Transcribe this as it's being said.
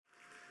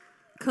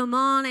Come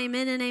on,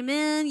 amen and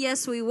amen.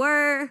 Yes, we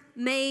were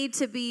made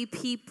to be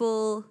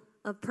people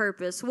of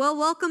purpose. Well,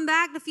 welcome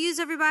back to Fuse,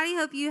 everybody.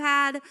 Hope you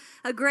had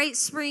a great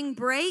spring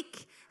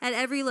break at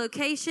every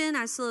location.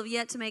 I still have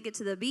yet to make it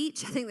to the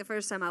beach. I think the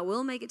first time I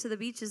will make it to the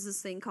beach is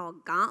this thing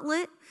called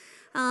Gauntlet.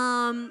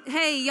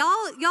 Hey,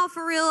 y'all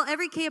for real,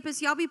 every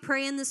campus, y'all be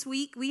praying this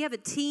week. We have a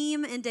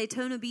team in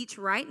Daytona Beach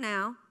right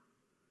now,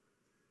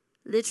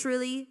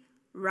 literally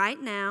right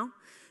now,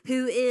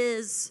 who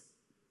is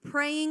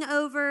praying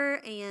over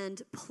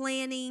and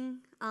planning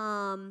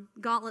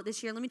Gauntlet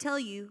this year. Let me tell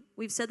you,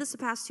 we've said this the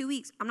past 2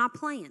 weeks. I'm not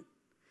playing.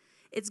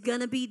 It's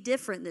going to be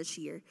different this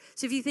year.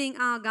 So if you think,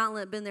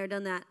 Gauntlet, been there,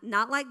 done that,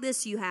 not like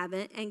this, you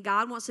haven't. And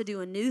God wants to do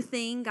a new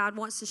thing. God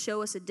wants to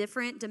show us a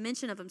different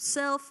dimension of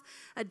himself,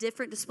 a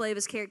different display of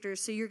his character.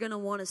 So you're going to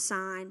want to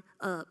sign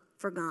up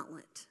for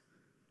Gauntlet.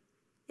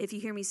 If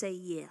you hear me say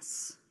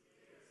yes.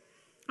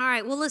 All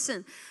right, well,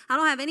 listen, I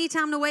don't have any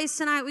time to waste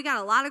tonight. We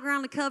got a lot of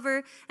ground to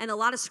cover and a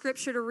lot of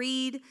scripture to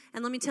read.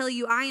 And let me tell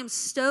you, I am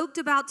stoked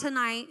about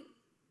tonight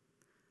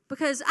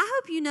because I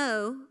hope you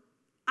know,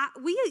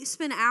 we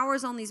spend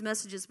hours on these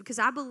messages because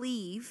I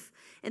believe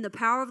in the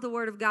power of the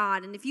Word of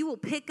God. And if you will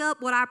pick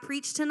up what I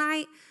preach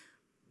tonight,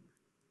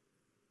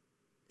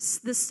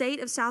 the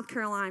state of South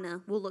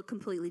Carolina will look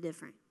completely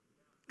different.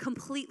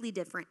 Completely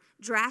different,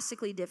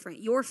 drastically different.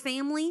 Your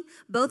family,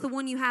 both the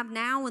one you have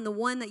now and the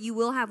one that you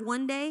will have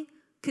one day,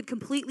 could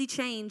completely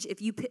change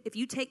if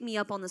you take me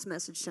up on this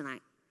message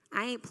tonight.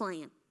 I ain't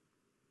playing.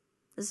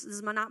 This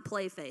is my not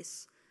play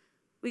face.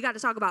 We got to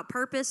talk about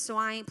purpose, so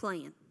I ain't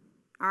playing.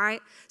 All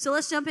right? So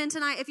let's jump in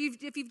tonight. If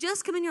you've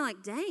just come in, you're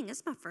like, dang,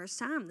 it's my first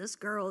time. This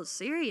girl is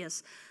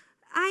serious.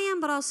 I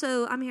am, but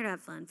also I'm here to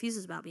have fun. Fuse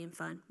is about being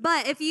fun.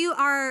 But if you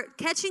are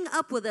catching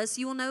up with us,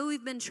 you will know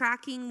we've been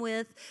tracking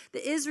with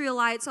the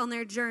Israelites on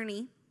their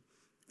journey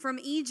from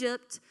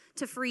Egypt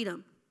to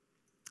freedom.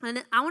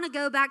 And I want to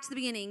go back to the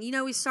beginning. You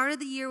know, we started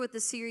the year with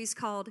a series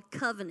called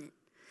Covenant.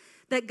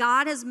 That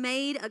God has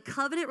made a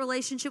covenant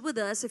relationship with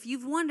us. If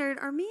you've wondered,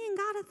 are me and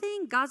God a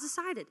thing? God's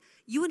decided.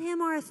 You and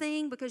him are a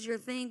thing because you're a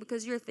thing,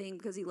 because you're a thing,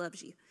 because he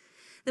loves you.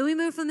 Then we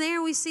move from there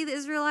and we see the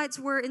Israelites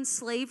were in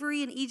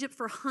slavery in Egypt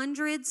for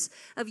hundreds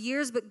of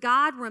years, but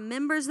God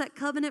remembers that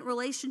covenant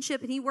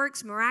relationship and he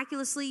works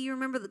miraculously. You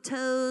remember the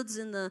toads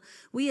and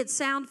we had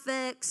sound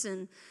effects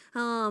and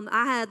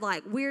I had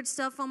like weird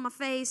stuff on my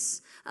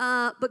face.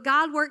 But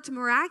God worked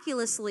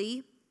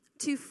miraculously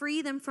to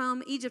free them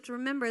from Egypt.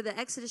 Remember, the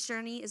Exodus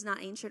journey is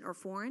not ancient or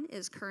foreign. It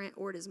is current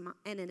or it is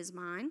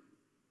mine.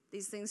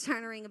 These things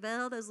trying to ring a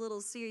bell, those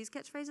little series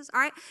catchphrases. All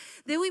right.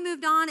 Then we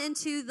moved on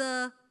into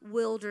the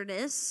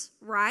wilderness,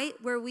 right,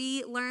 where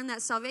we learned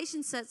that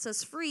salvation sets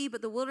us free,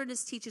 but the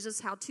wilderness teaches us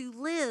how to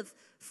live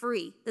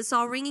free. That's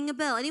all ringing a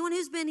bell. Anyone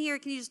who's been here,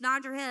 can you just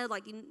nod your head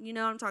like you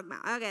know what I'm talking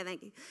about? Okay,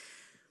 thank you.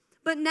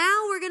 But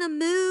now we're going to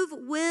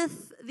move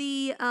with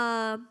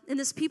in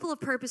this People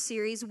of Purpose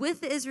series, with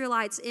the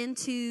Israelites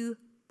into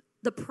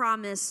the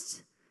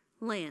promised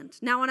land.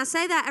 Now, when I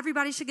say that,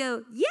 everybody should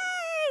go,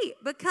 yay,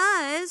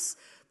 because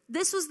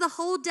this was the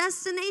whole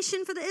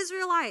destination for the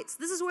Israelites.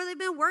 This is where they've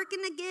been working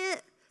to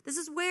get. This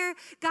is where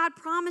God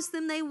promised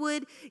them they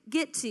would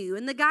get to.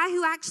 And the guy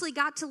who actually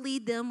got to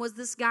lead them was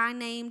this guy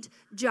named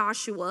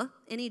Joshua.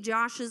 Any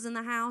Joshes in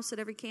the house at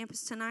every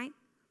campus tonight?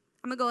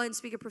 I'm going to go ahead and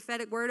speak a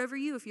prophetic word over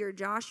you. If you're a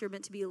Josh, you're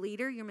meant to be a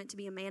leader. You're meant to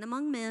be a man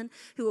among men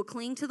who will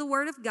cling to the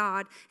word of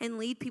God and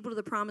lead people to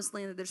the promised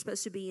land that they're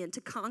supposed to be in,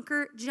 to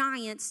conquer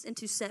giants and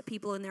to set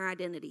people in their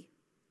identity.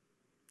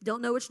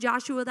 Don't know which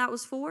Joshua that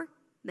was for?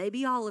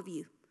 Maybe all of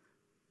you.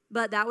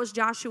 But that was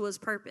Joshua's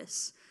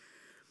purpose.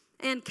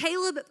 And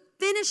Caleb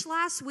finished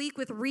last week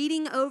with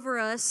reading over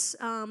us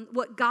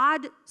what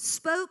God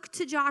spoke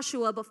to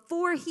Joshua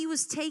before he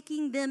was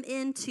taking them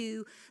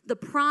into the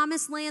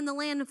promised land, the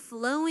land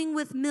flowing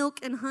with milk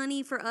and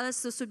honey for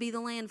us. This would be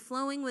the land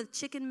flowing with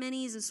chicken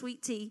minis and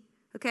sweet tea,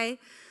 okay?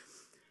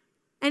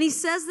 And he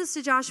says this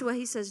to Joshua.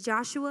 He says,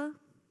 Joshua,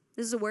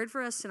 this is a word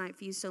for us tonight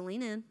for you, so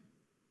lean in.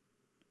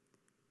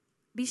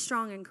 Be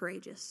strong and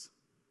courageous,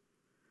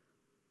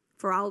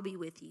 for I will be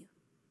with you.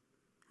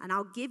 And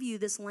I'll give you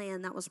this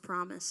land that was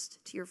promised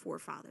to your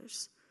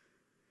forefathers.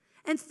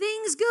 And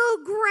things go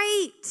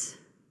great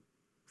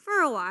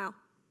for a while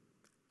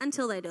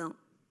until they don't.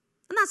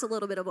 And that's a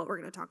little bit of what we're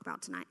going to talk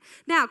about tonight.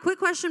 Now, quick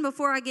question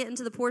before I get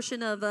into the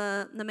portion of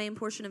the main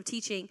portion of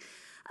teaching.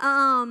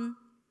 Who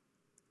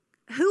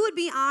would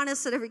be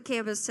honest at every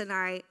campus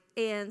tonight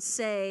and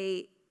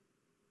say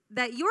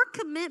that your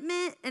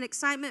commitment and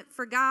excitement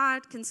for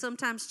God can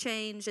sometimes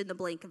change in the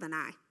blink of an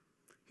eye?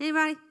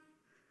 Anybody?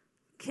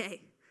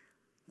 Okay.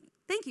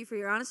 Thank you for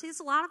your honesty. It's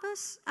a lot of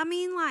us. I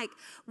mean, like,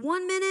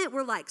 1 minute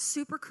we're like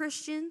super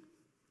Christian,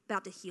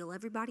 about to heal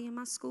everybody in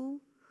my school.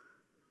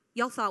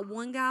 Y'all thought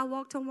one guy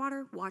walked on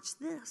water? Watch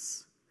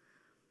this.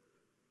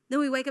 Then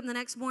we wake up the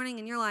next morning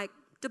and you're like,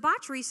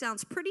 debauchery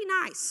sounds pretty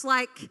nice.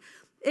 Like,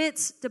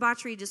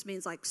 debauchery just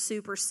means like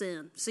super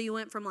sin. So you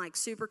went from like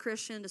super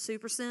Christian to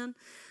super sin.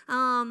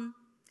 And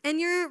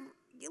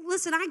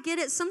listen, I get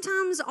it.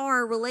 Sometimes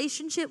our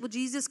relationship with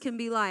Jesus can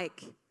be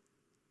like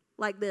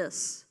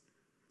this.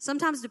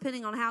 Sometimes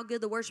depending on how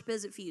good the worship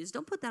is at Fuse.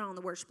 Don't put that on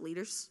the worship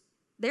leaders.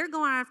 They're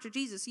going after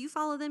Jesus. You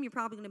follow them, you're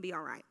probably going to be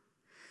all right.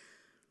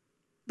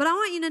 But I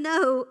want you to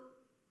know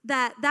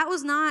that that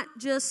was not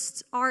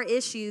just our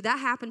issue. That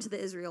happened to the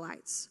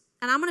Israelites.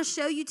 And I'm going to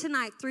show you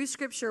tonight through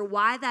Scripture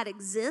why that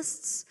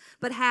exists,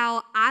 but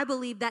how I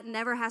believe that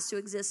never has to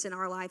exist in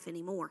our life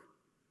anymore.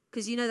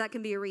 Because you know that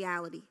can be a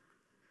reality.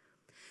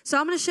 So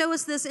I'm going to show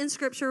us this in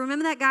Scripture.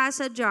 Remember that guy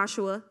said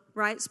Joshua,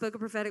 right? Spoke a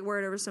prophetic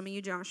word over some of you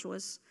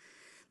Joshuas.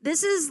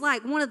 This is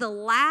like one of the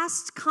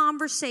last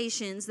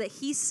conversations that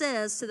he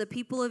says to the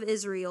people of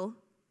Israel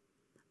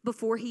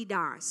before he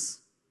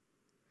dies.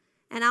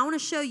 And I want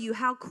to show you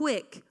how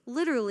quick,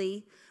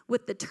 literally,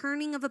 with the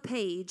turning of a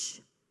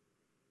page,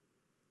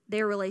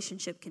 their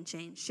relationship can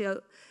change.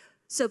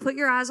 So put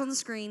your eyes on the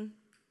screen,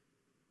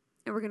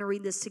 and we're going to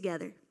read this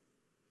together.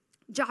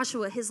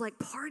 Joshua, his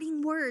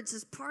parting words,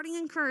 his parting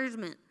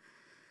encouragement.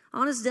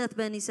 On his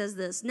deathbed, he says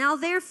this, "Now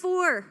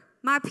therefore,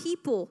 my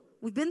people,"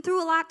 we've been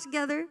through a lot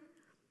together.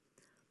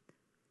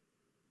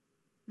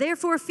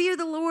 "Therefore, fear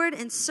the Lord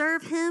and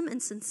serve him in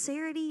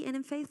sincerity and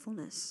in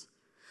faithfulness.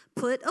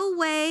 Put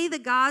away the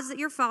gods that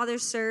your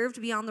fathers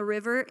served beyond the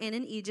river and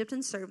in Egypt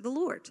and serve the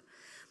Lord.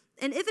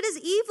 And if it is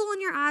evil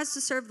in your eyes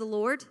to serve the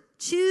Lord,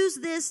 choose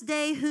this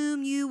day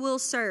whom you will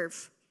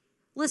serve."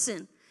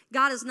 Listen,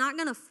 God is not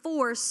going to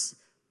force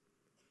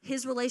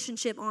his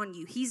relationship on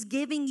you. He's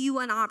giving you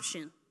an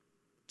option.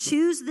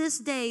 Choose this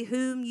day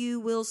whom you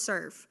will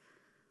serve.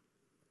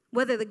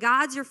 Whether the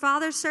gods your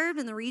fathers served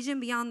in the region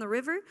beyond the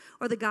river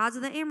or the gods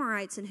of the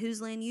Amorites in whose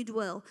land you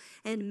dwell.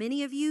 And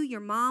many of you, your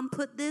mom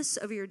put this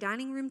over your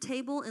dining room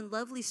table in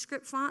lovely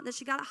script font that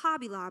she got at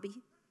Hobby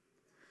Lobby.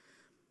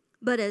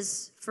 But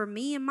as for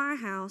me and my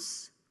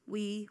house,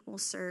 we will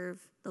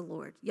serve the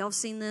Lord. Y'all have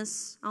seen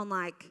this on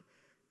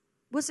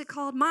what's it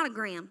called?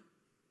 Monogram.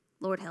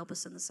 Lord help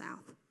us in the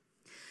South.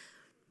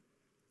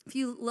 If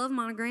you love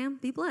Monogram,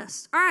 be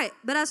blessed. All right,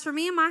 but as for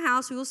me and my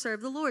house, we will serve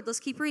the Lord. Let's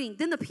keep reading.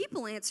 Then the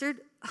people answered,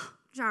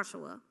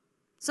 Joshua.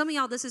 Some of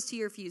y'all, this is to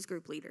your Fuse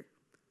group leader.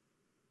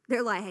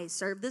 They're like, "Hey,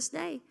 serve this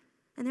day."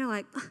 And they're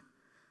like,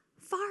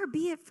 "Far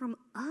be it from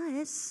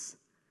us."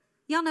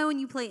 Y'all know when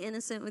you play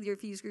innocent with your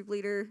Fuse group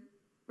leader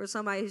or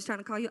somebody who's trying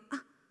to call you,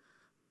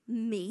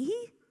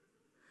 "Me?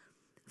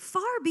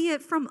 Far be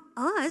it from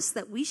us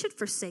that we should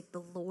forsake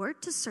the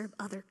Lord to serve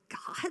other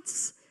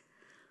gods.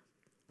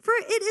 For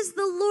it is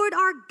the Lord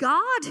our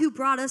God who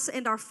brought us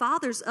and our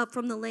fathers up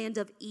from the land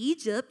of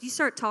Egypt." You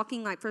start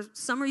talking for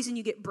some reason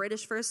you get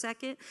British for a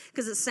second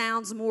because it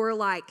sounds more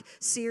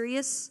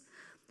serious.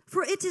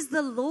 "For it is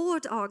the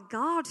Lord our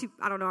God who,"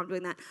 I don't know I'm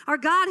doing that, "our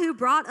God who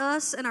brought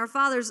us and our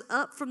fathers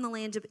up from the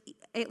land of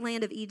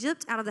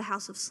Egypt out of the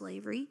house of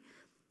slavery.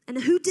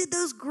 And who did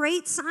those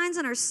great signs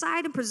in our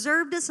sight and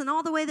preserved us in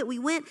all the way that we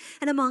went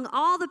and among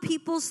all the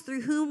peoples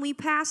through whom we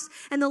passed.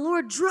 And the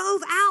Lord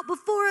drove out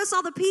before us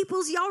all the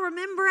peoples." Y'all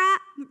remember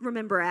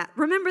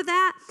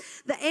that?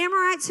 "The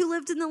Amorites who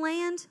lived in the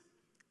land.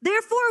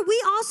 Therefore,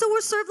 we also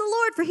will serve the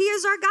Lord, for he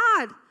is our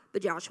God."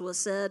 But Joshua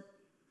said,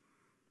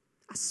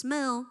 I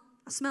smell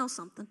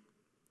something.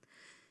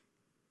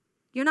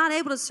 "You're not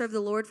able to serve the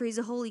Lord, for he's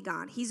a holy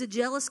God. He's a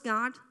jealous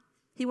God.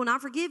 He will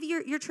not forgive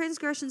your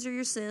transgressions or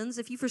your sins.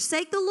 If you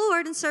forsake the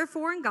Lord and serve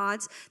foreign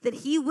gods, that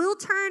he will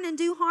turn and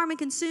do harm and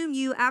consume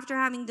you after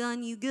having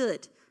done you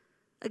good."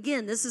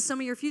 Again, this is some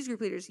of your Fuse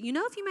group leaders. You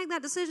know if you make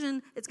that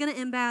decision, it's going to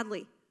end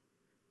badly.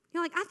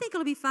 You're like, "I think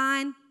it'll be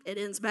fine." It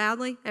ends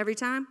badly every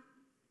time.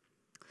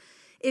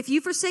 "If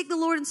you forsake the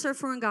Lord and serve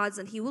foreign gods,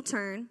 then he will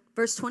turn."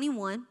 Verse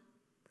 21.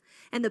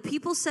 "And the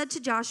people said to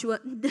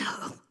Joshua,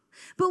 'No,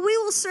 but we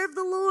will serve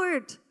the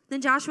Lord.'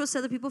 Then Joshua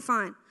said to the people,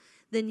 'Fine.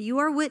 Then you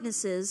are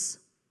witnesses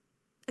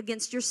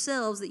against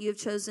yourselves that you have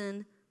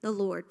chosen the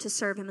Lord to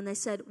serve him.' And they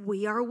said,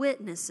 'We are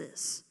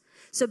witnesses.'"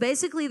 So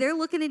basically, they're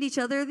looking at each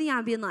other in the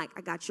eye being like,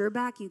 "I got your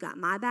back, you got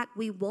my back.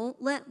 We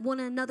won't let one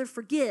another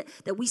forget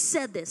that we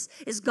said this.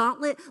 It's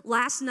Gauntlet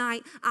last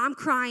night. I'm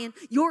crying.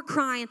 You're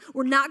crying.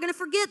 We're not going to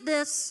forget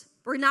this.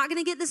 We're not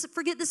going to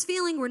forget this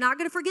feeling. We're not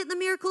going to forget the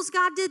miracles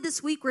God did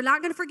this week. We're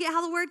not going to forget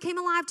how the word came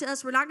alive to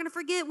us. We're not going to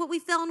forget what we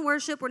felt in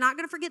worship. We're not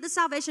going to forget the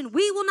salvation.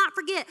 We will not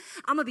forget.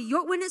 I'm going to be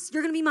your witness.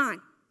 You're going to be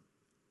mine."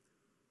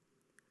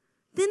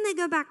 Then they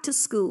go back to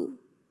school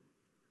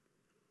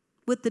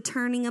with the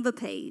turning of a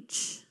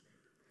page.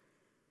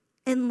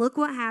 And look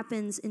what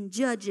happens in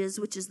Judges,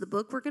 which is the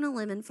book we're going to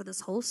live in for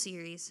this whole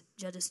series.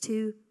 Judges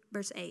 2,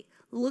 verse 8.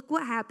 Look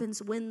what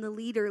happens when the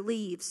leader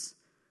leaves.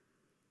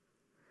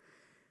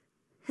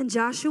 "And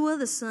Joshua,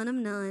 the son of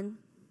Nun,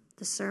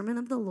 the servant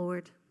of the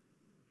Lord,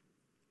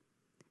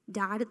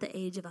 died at the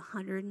age of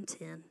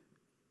 110.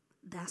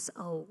 That's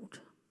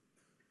old.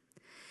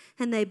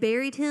 And they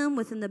buried him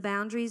within the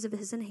boundaries of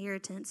his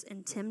inheritance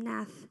in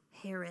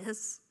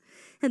Timnath-Heres,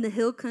 in the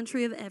hill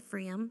country of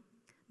Ephraim,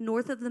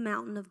 north of the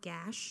mountain of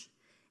Gash.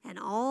 And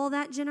all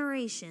that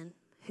generation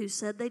who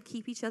said they'd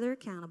keep each other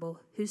accountable,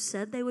 who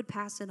said they would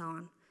pass it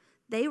on,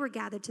 they were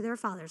gathered to their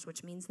fathers,"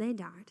 which means they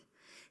died.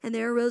 "And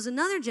there arose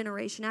another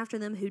generation after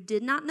them who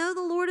did not know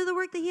the Lord or the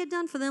work that he had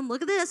done for them."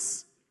 Look at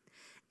this.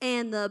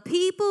 And the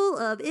people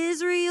of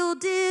Israel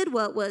did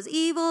what was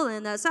evil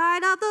in the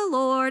sight of the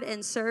Lord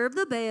and served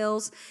the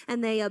Baals.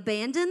 And they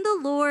abandoned the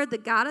Lord, the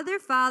God of their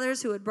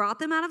fathers, who had brought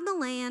them out of the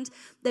land.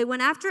 They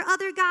went after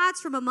other gods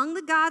from among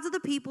the gods of the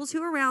peoples who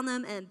were around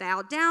them and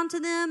bowed down to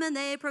them, and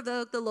they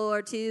provoked the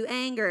Lord to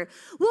anger.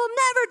 We'll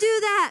never do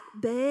that.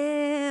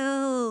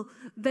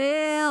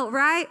 Baal,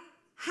 right?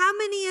 How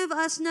many of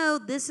us know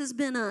this has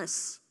been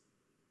us?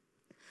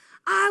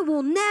 I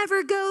will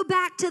never go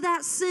back to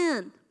that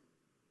sin.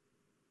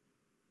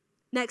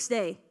 Next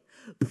day,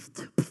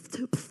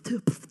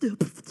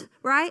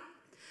 right?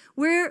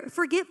 We're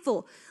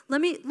forgetful.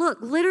 Let me look,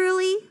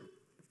 literally,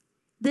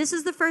 this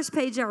is the first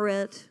page I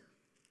read.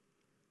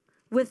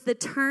 With the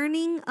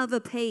turning of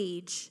a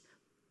page,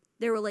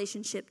 their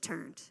relationship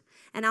turned.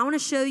 And I want to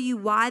show you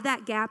why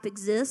that gap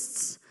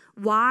exists,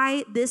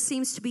 why this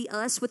seems to be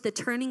us with the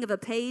turning of a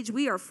page.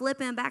 We are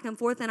flipping back and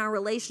forth in our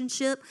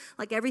relationship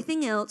like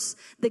everything else.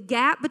 The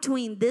gap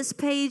between this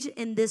page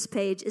and this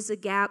page is a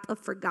gap of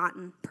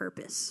forgotten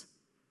purpose.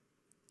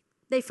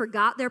 They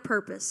forgot their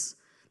purpose.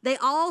 They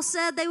all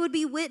said they would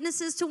be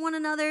witnesses to one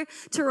another,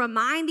 to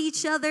remind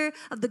each other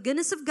of the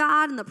goodness of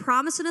God and the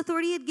promise and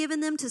authority He had given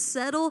them to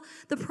settle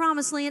the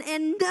promised land,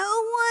 and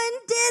no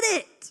one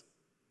did it.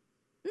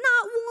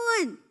 Not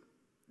one.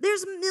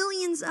 There's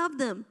millions of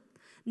them.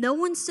 No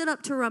one stood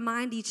up to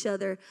remind each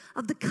other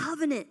of the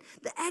covenant,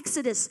 the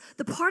Exodus,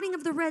 the parting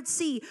of the Red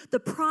Sea, the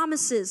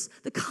promises,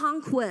 the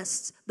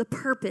conquests, the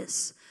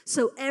purpose.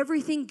 So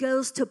everything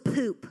goes to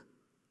poop.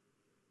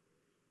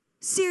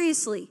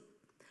 Seriously,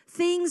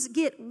 things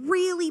get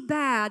really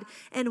bad,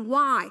 and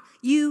why?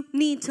 You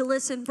need to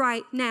listen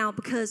right now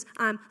because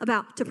I'm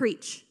about to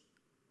preach.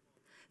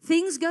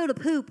 Things go to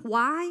poop.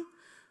 Why?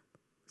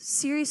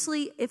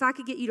 Seriously, if I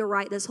could get you to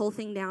write this whole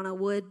thing down, I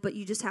would, but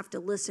you just have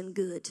to listen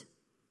good.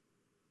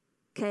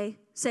 Okay?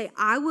 Say,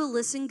 I will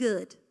listen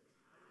good.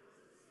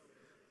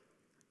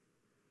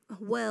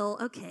 Well,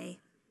 okay,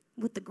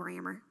 with the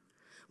grammar.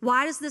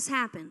 Why does this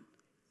happen?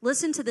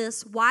 Listen to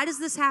this. Why does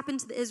this happen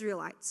to the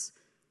Israelites?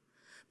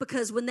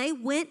 Because when they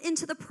went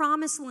into the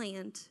promised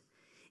land,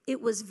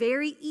 it was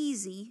very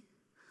easy,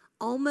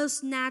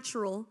 almost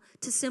natural,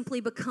 to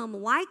simply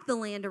become like the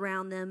land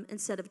around them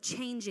instead of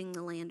changing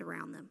the land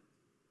around them.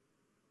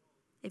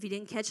 If you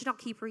didn't catch it, I'll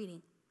keep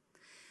reading.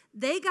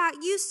 They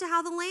got used to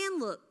how the land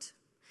looked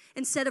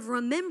instead of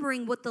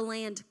remembering what the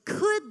land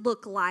could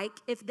look like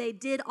if they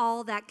did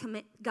all that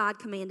God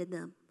commanded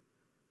them.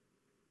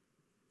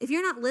 If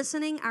you're not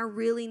listening, I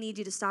really need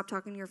you to stop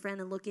talking to your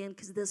friend and look in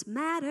because this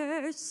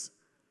matters.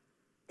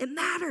 It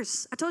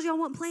matters. I told you I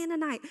wasn't playing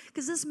tonight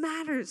because this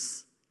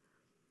matters.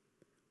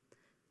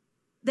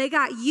 They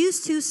got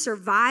used to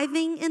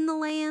surviving in the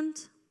land,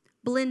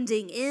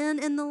 blending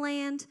in the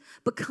land,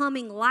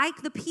 becoming like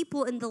the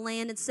people in the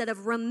land instead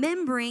of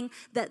remembering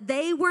that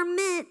they were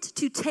meant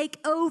to take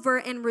over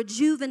and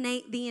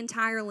rejuvenate the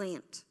entire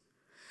land.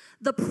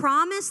 The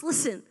promise,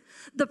 listen,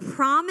 the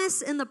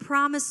promise in the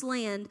promised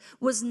land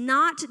was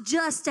not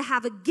just to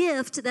have a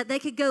gift that they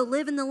could go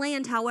live in the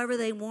land however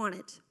they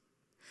wanted.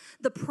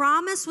 The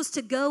promise was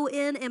to go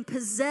in and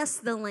possess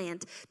the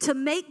land, to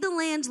make the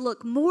land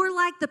look more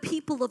like the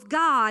people of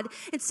God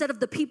instead of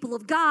the people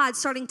of God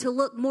starting to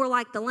look more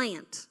like the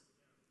land.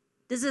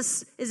 Is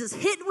this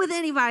hitting with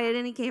anybody at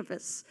any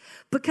campus?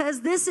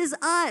 Because this is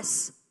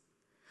us.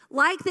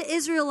 Like the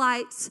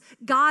Israelites,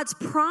 God's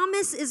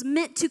promise is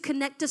meant to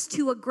connect us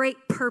to a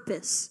great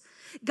purpose.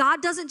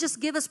 God doesn't just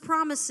give us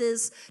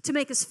promises to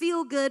make us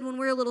feel good when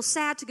we're a little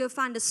sad to go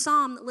find a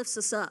psalm that lifts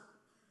us up.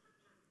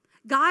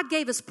 God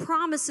gave us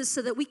promises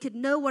so that we could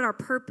know what our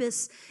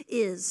purpose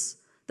is.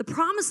 The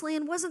promised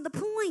land wasn't the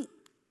point.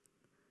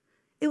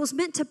 It was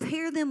meant to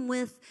pair them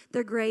with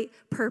their great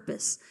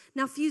purpose.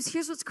 Now, Fuse,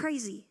 here's what's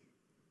crazy.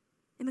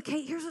 And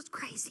McKay, here's what's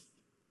crazy.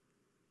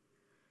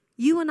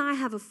 You and I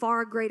have a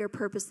far greater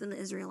purpose than the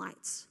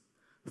Israelites.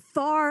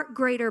 Far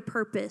greater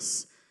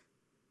purpose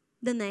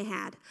than they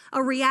had.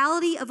 A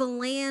reality of a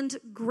land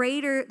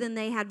greater than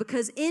they had.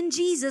 Because in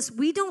Jesus,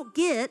 we don't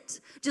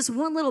get just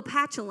one little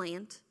patch of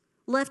land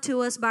left to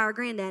us by our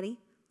granddaddy.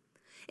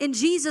 In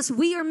Jesus,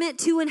 we are meant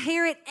to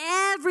inherit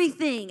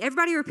everything.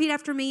 Everybody repeat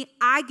after me.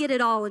 I get it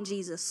all in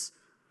Jesus.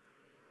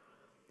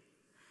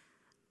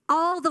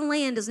 All the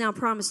land is now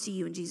promised to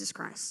you in Jesus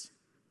Christ.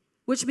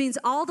 Which means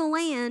all the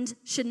land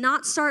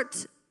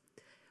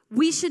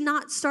we should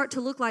not start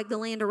to look like the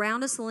land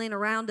around us. The land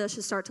around us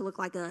should start to look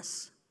like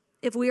us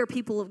if we are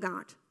people of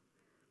God.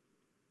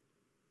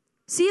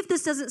 See if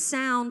this doesn't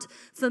sound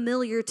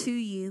familiar to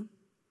you.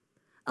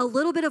 A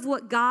little bit of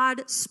what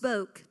God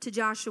spoke to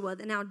Joshua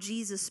that now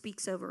Jesus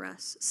speaks over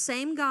us.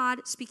 Same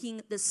God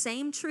speaking the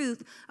same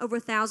truth over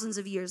thousands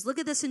of years. Look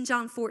at this in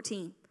John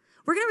 14.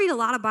 We're going to read a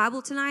lot of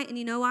Bible tonight, and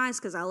you know why? It's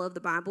because I love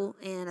the Bible,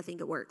 and I think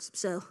it works.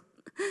 So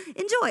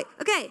enjoy.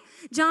 Okay,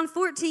 John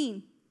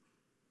 14.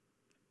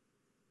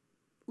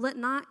 Let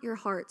not your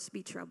hearts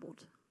be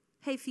troubled.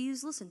 Hey,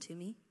 Fuse, listen to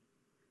me.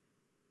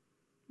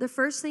 The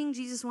first thing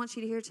Jesus wants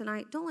you to hear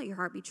tonight, don't let your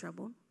heart be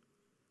troubled.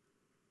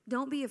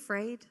 Don't be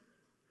afraid.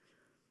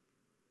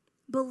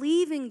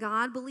 believe in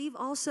God, believe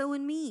also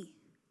in me.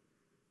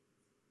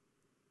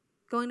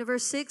 Going to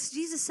verse 6,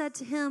 Jesus said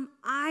to him,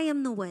 I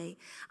am the way,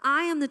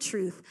 I am the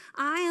truth,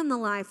 I am the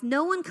life.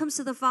 No one comes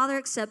to the Father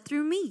except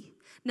through me.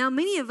 Now,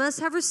 many of us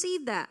have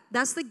received that.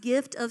 That's the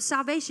gift of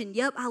salvation.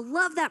 Yep, I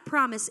love that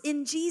promise.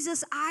 In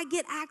Jesus, I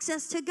get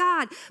access to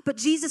God. But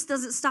Jesus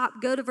doesn't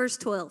stop. Go to verse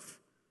 12.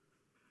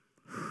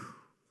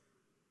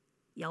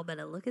 Y'all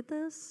better look at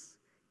this,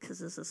 because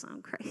this is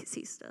some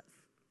crazy stuff.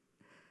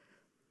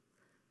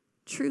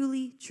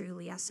 Truly,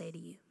 truly, I say to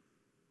you,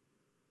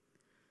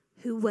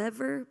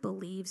 whoever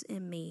believes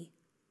in me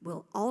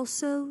will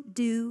also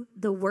do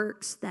the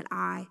works that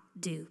I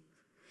do.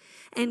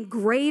 And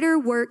greater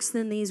works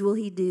than these will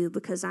he do,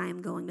 because I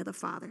am going to the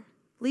Father.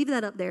 Leave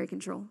that up there,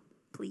 control,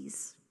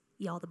 please.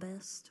 Y'all the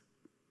best.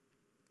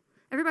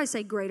 Everybody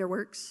say greater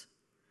works.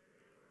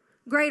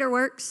 Greater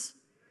works.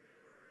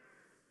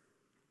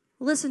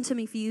 Listen to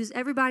me, Fuse.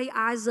 Everybody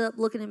eyes up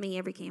looking at me,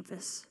 every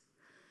campus.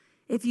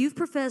 If you've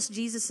professed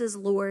Jesus as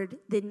Lord,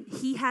 then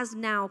he has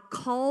now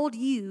called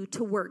you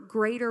to work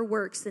greater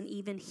works than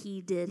even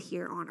he did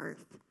here on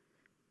earth.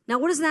 Now,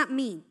 what does that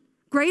mean?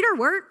 Greater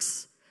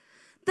works?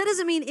 That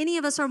doesn't mean any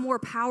of us are more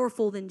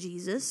powerful than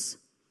Jesus.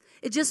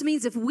 It just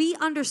means if we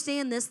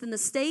understand this, then the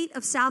state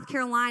of South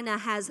Carolina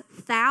has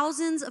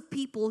thousands of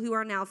people who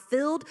are now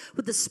filled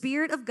with the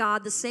Spirit of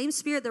God, the same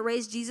Spirit that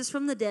raised Jesus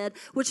from the dead,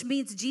 which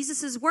means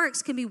Jesus'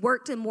 works can be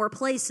worked in more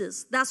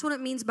places. That's what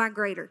it means by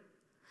greater.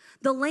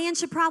 The land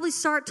should probably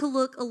start to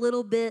look a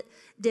little bit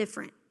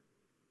different.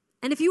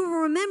 And if you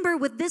will remember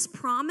with this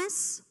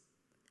promise,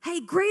 hey,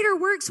 greater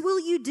works will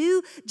you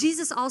do?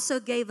 Jesus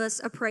also gave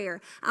us a prayer.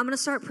 I'm going to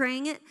start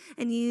praying it,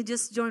 and you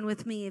just join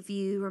with me if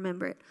you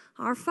remember it.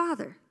 Our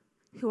Father,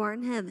 who art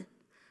in heaven,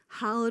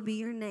 hallowed be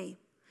your name.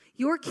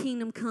 Your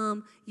kingdom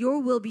come,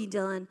 your will be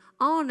done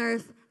on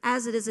earth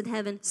as it is in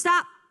heaven.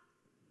 Stop.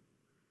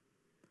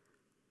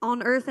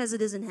 On earth as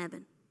it is in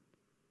heaven.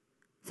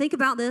 Think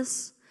about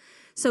this.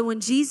 So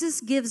when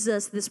Jesus gives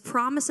us this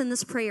promise and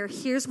this prayer,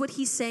 here's what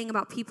he's saying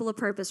about people of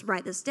purpose.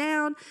 Write this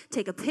down,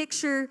 take a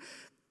picture,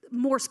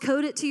 Morse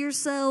code it to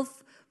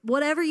yourself,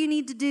 whatever you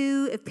need to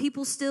do. If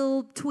people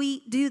still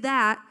tweet, do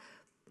that.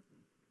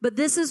 But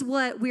this is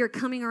what we are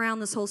coming around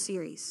this whole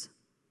series.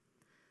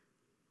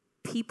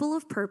 People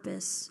of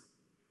purpose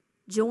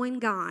join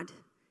God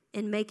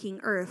in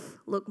making earth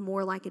look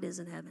more like it is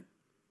in heaven.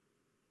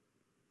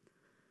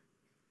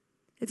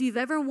 If you've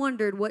ever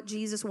wondered what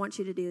Jesus wants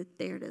you to do,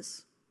 there it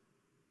is.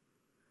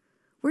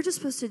 We're just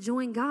supposed to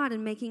join God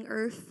in making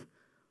earth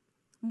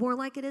more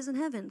like it is in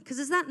heaven. Because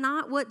is that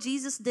not what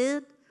Jesus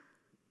did?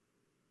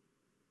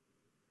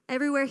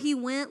 Everywhere he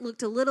went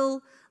looked a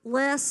little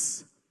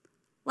less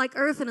like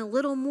earth and a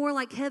little more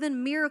like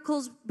heaven.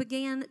 Miracles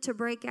began to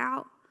break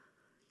out.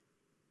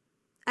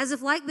 As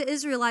if like the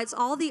Israelites,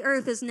 all the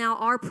earth is now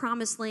our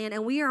promised land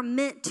and we are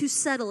meant to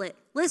settle it.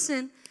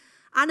 Listen,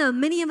 I know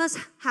many of us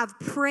have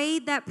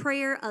prayed that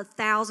prayer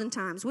 1,000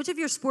 times. Which of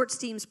your sports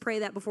teams pray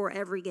that before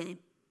every game?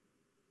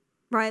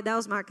 Right? That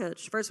was my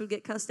coach. First we'd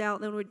get cussed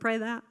out, then we'd pray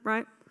that,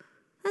 right?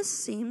 That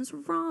seems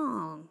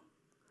wrong.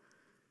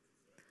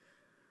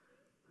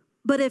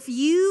 But if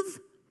you've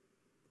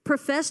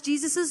professed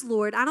Jesus as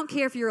Lord, I don't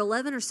care if you're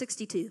 11 or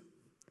 62,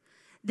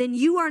 then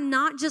you are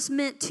not just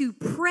meant to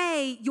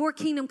pray, your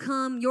kingdom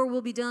come, your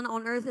will be done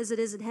on earth as it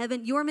is in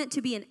heaven. You're meant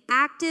to be an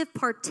active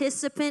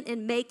participant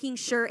in making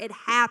sure it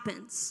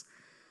happens.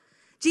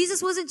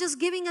 Jesus wasn't just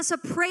giving us a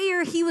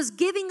prayer, he was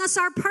giving us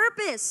our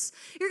purpose.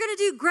 You're going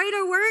to do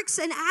greater works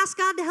and ask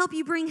God to help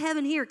you bring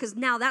heaven here, because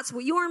now that's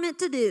what you're meant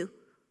to do.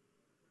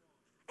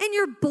 And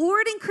you're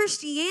bored in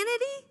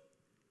Christianity?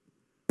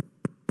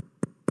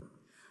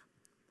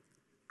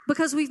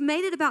 Because we've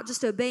made it about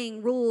just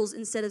obeying rules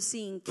instead of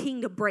seeing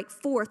kingdom break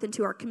forth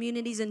into our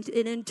communities and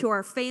into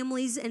our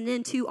families and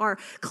into our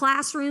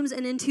classrooms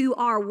and into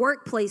our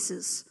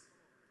workplaces.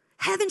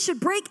 Heaven should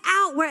break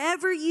out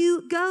wherever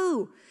you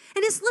go.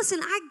 And listen,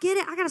 I get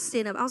it. I got to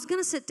stand up. I was going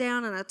to sit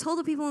down, and I told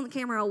the people on the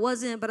camera I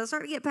wasn't, but I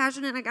started to get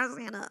passionate, and I got to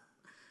stand up.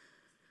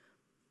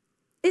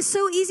 It's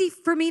so easy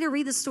for me to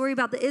read the story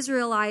about the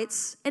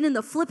Israelites, and in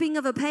the flipping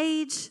of a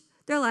page,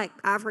 they're like,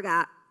 I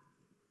forgot.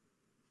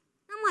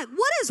 I'm like,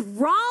 what is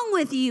wrong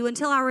with you?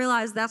 Until I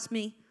realized that's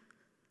me.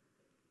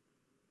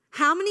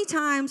 How many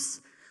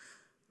times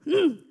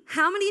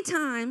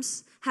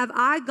have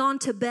I gone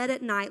to bed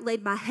at night,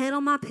 laid my head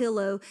on my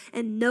pillow,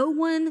 and no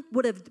one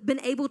would have been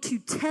able to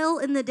tell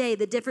in the day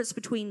the difference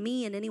between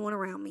me and anyone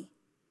around me?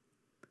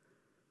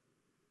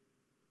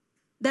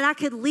 That I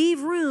could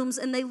leave rooms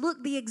and they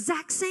looked the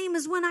exact same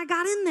as when I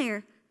got in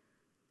there,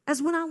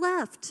 as when I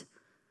left.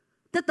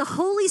 That the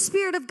Holy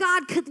Spirit of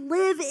God could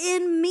live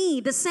in me,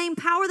 the same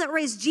power that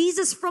raised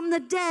Jesus from the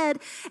dead,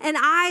 and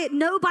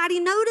nobody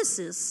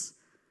notices.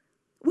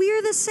 We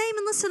are the same,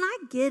 and listen, I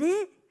get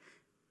it.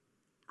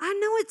 I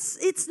know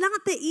it's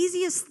not the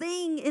easiest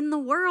thing in the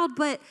world,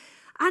 but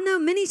I know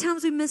many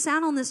times we miss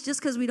out on this just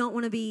because we don't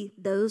want to be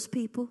those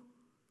people.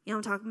 You know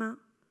what I'm talking about?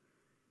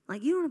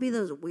 Like, you don't want to be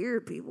those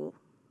weird people.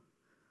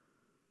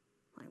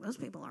 Like, those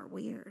people are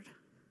weird.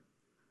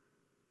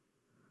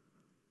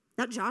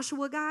 That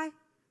Joshua guy,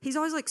 he's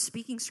always like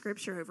speaking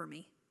scripture over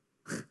me.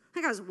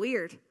 That guy's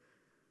weird.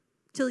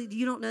 Till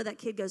you don't know that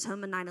kid goes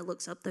home at night and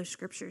looks up those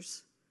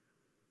scriptures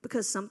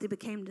because something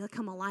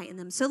become a light in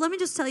them. So let me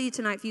just tell you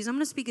tonight, Fuse, I'm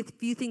going to speak a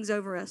few things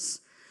over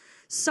us.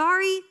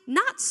 Sorry,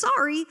 not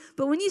sorry,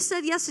 but when you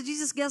said yes to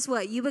Jesus, guess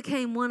what? You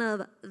became one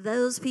of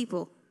those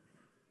people.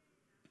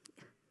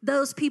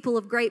 Those people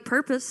of great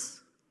purpose.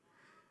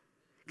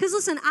 Because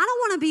listen, I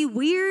don't want to be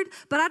weird,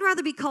 but I'd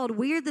rather be called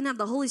weird than have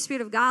the Holy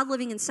Spirit of God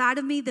living inside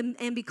of me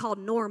and be called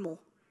normal.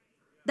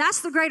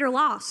 That's the greater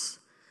loss.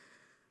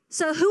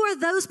 So who are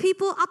those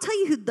people? I'll tell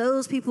you who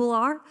those people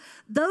are.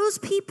 Those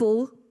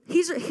people,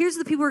 here's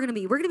the people we're going to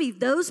be. We're going to be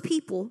those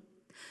people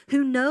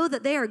who know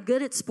that they are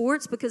good at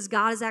sports because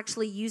God is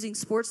actually using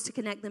sports to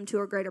connect them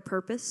to a greater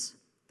purpose.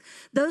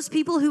 Those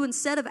people who,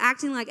 instead of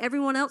acting like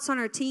everyone else on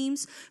our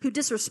teams, who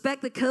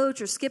disrespect the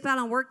coach or skip out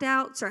on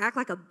workouts or act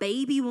like a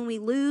baby when we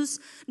lose.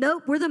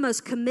 Nope, we're the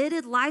most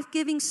committed,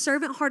 life-giving,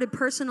 servant-hearted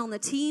person on the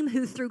team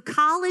who, through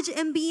college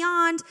and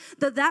beyond,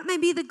 though that may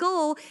be the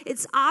goal,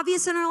 it's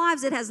obvious in our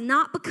lives it has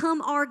not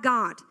become our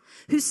God.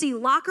 Who see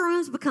locker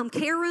rooms become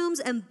care rooms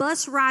and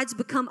bus rides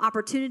become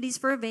opportunities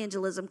for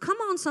evangelism. Come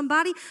on,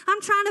 somebody.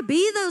 I'm trying to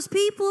be those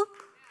people.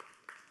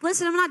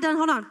 Listen, I'm not done.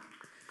 Hold on.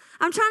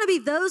 I'm trying to be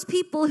those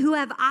people who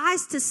have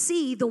eyes to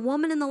see the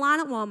woman in the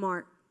line at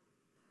Walmart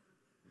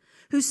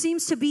who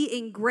seems to be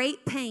in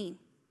great pain.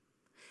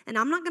 And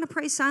I'm not going to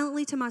pray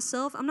silently to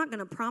myself. I'm not going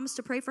to promise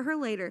to pray for her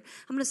later.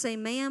 I'm going to say,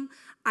 ma'am,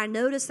 I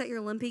noticed that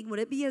you're limping. Would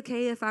it be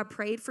okay if I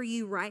prayed for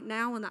you right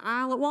now in the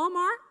aisle at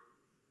Walmart?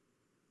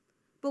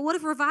 But what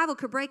if revival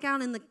could break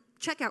out in the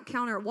checkout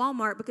counter at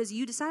Walmart because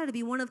you decided to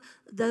be one of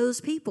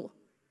those people?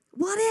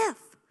 What if?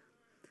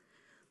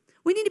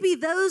 We need to be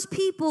those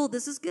people.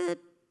 This is good.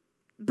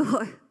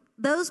 Boy,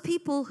 those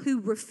people who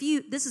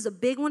refuse, this is a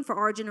big one for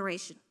our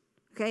generation,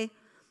 okay?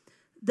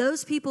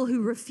 Those people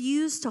who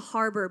refuse to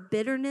harbor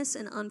bitterness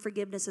and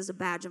unforgiveness as a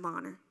badge of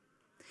honor.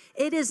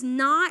 It is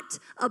not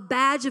a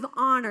badge of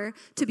honor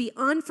to be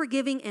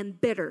unforgiving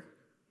and bitter.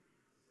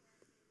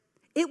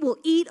 It will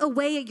eat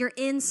away at your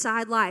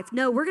inside life.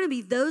 No, we're going to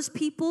be those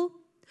people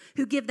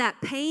who give that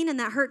pain and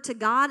that hurt to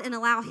God and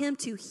allow Him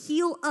to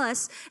heal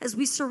us as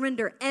we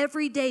surrender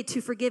every day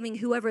to forgiving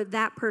whoever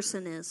that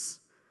person is.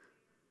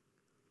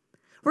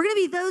 We're going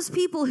to be those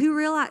people who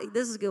realize,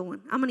 this is a good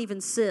one. I'm going to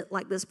even sit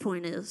like this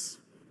point is.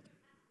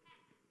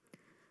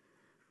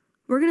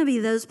 We're going to be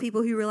those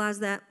people who realize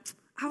that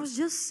I was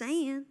just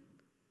saying,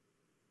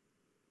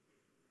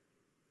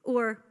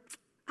 or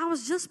I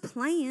was just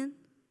playing,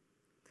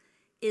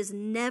 is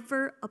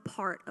never a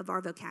part of our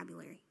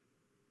vocabulary.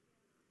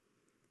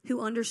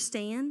 Who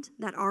understand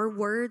that our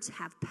words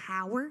have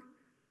power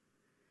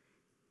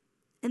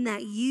and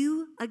that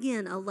you,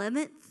 again,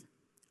 11th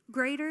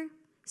grader,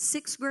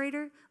 6th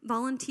grader,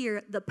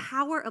 volunteer, the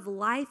power of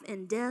life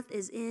and death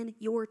is in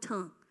your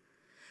tongue.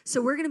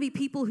 So we're going to be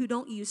people who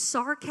don't use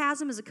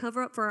sarcasm as a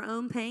cover-up for our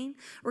own pain.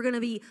 We're going to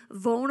be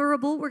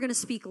vulnerable. We're going to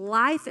speak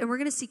life, and we're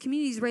going to see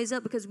communities raise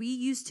up because we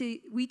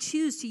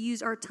choose to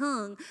use our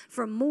tongue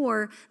for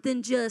more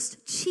than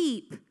just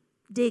cheap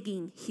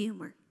digging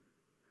humor.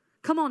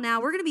 Come on now.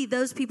 We're going to be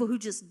those people who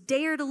just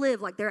dare to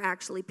live like they're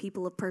actually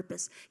people of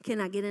purpose. Can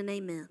I get an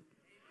amen?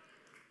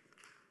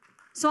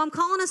 So I'm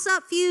calling us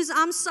up, Fuse.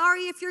 I'm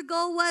sorry if your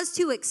goal was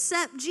to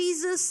accept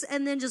Jesus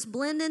and then just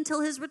blend in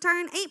till His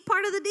return. Ain't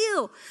part of the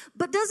deal.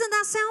 But doesn't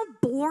that sound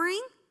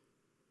boring?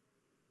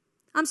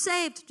 I'm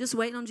saved, just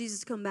waiting on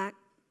Jesus to come back.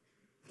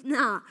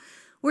 Nah,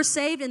 we're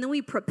saved and then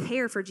we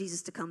prepare for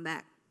Jesus to come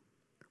back.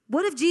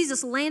 What if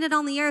Jesus landed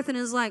on the earth and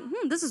is like,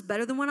 this is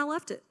better than when I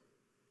left it?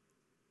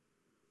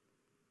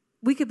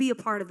 We could be a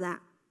part of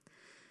that.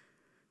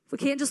 If we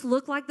can't just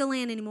look like the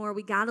land anymore,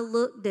 we got to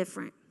look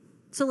different.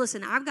 So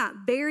listen, I've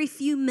got very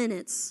few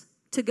minutes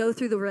to go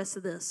through the rest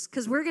of this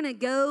because we're going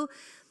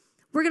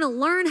to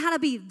learn how to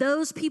be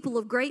those people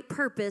of great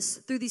purpose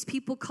through these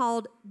people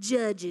called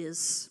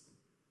judges,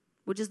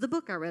 which is the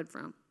book I read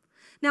from.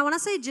 Now, when I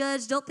say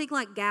judge, don't think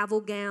like gavel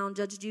gown,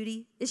 Judge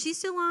Judy. Is she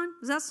still on?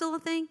 Is that still a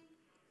thing?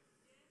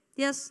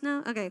 Yes?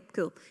 No? Okay,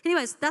 cool.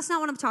 Anyways, that's not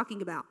what I'm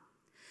talking about.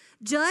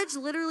 Judge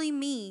literally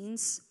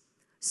means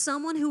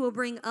someone who will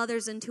bring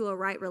others into a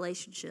right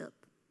relationship.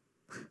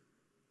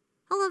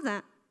 I love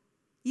that.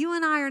 You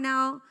and I are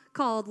now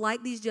called,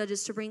 like these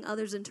judges, to bring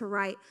others into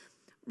right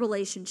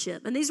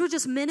relationship. And these were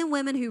just men and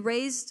women who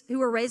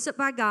were raised up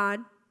by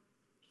God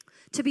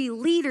to be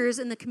leaders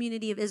in the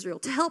community of Israel,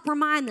 to help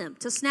remind them,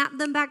 to snap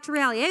them back to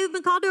reality. Hey, we've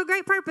been called to a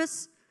great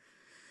purpose.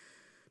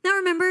 Now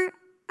remember,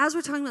 as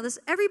we're talking about this,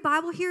 every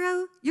Bible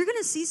hero, you're going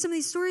to see some of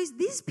these stories.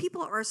 These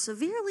people are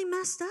severely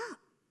messed up.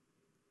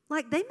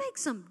 Like, they make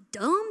some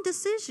dumb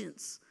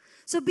decisions.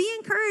 So be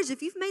encouraged.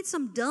 If you've made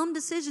some dumb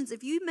decisions,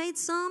 if you made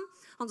some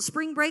on the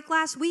spring break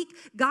last week,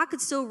 God could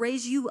still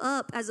raise you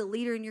up as a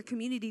leader in your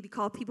community to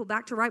call people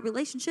back to right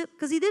relationship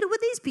because He did it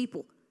with these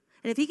people.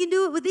 And if He can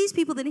do it with these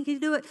people, then He can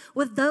do it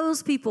with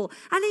those people.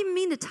 I didn't even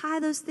mean to tie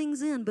those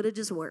things in, but it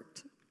just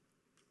worked.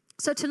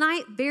 So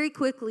tonight, very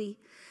quickly,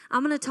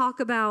 I'm going to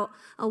talk about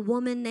a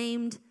woman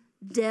named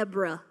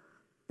Deborah.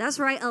 That's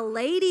right, a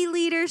lady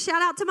leader.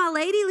 Shout out to my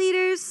lady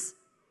leaders.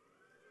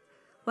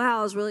 Wow,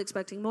 I was really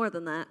expecting more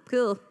than that.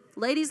 Cool.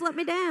 Ladies let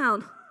me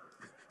down.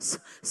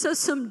 So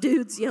some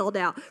dudes yelled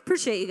out.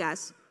 Appreciate you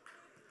guys.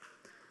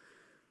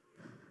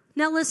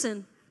 Now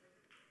listen.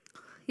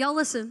 Y'all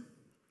listen.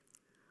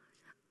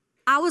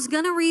 I was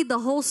going to read the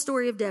whole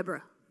story of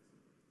Deborah.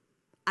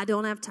 I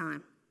don't have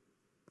time.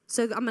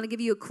 So I'm going to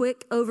give you a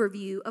quick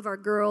overview of our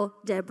girl,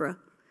 Deborah.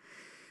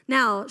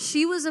 Now,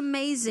 she was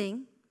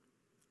amazing.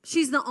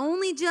 She's the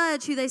only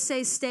judge who they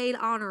say stayed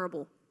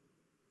honorable,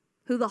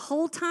 who the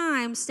whole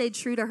time stayed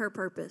true to her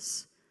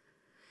purpose.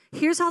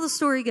 Here's how the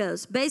story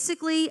goes.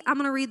 Basically, I'm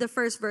going to read the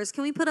first verse.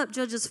 Can we put up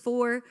Judges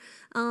 4,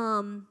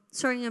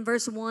 starting in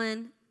verse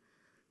 1,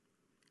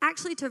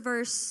 actually to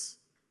verse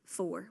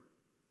 4.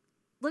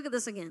 Look at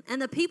this again.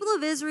 And the people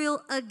of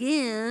Israel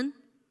again,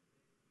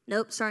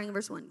 starting in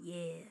verse 1.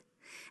 Yeah.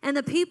 And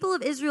the people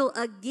of Israel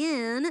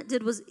again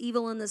did what was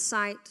evil in the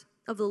sight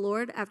of the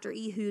Lord after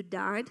Ehud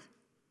died.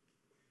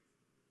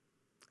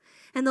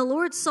 And the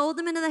Lord sold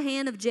them into the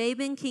hand of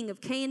Jabin, king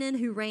of Canaan,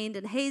 who reigned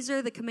in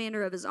Hazor. The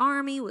commander of his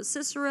army was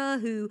Sisera,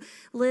 who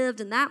lived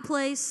in that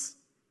place.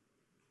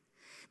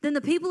 Then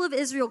the people of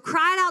Israel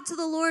cried out to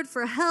the Lord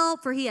for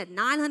help, for he had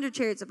 900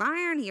 chariots of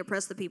iron. He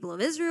oppressed the people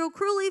of Israel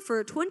cruelly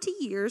for 20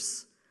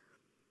 years.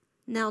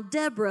 Now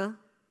Deborah,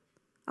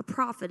 a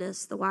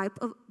prophetess, the wife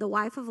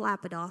of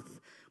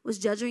Lapidoth, was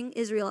judging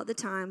Israel at the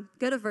time.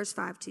 Go to verse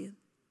 5 too.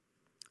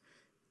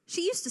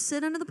 She used to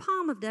sit under the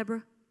palm of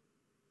Deborah.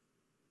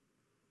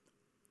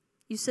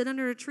 You sit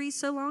under a tree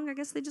so long, I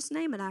guess they just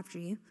name it after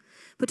you.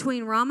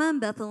 Between Ramah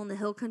and Bethel in the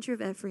hill country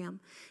of Ephraim.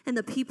 And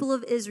the people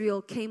of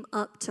Israel came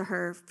up to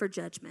her for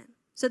judgment.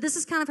 So this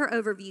is kind of her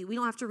overview. We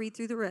don't have to read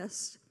through the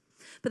rest.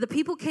 But the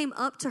people came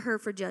up to her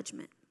for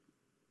judgment.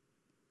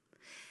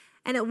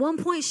 And at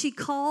one point she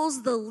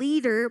calls the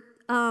leader,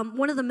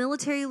 one of the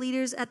military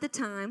leaders at the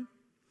time,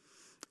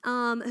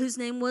 whose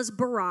name was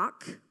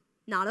Barack,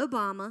 not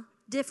Obama,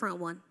 different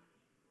one.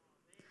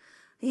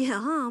 Yeah,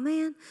 oh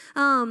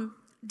man.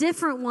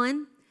 Different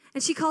one.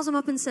 And she calls him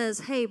up and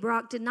says, hey,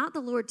 Barack, did not the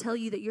Lord tell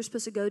you that you're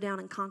supposed to go down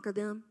and conquer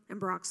them? And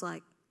Barack's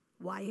like,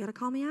 why you got to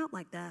call me out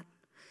like that?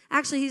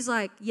 Actually, he's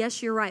like,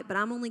 yes, you're right, but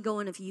I'm only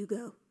going if you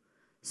go.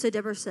 So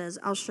Deborah says,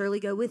 I'll surely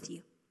go with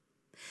you.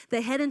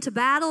 They head into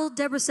battle.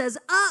 Deborah says,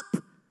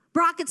 up,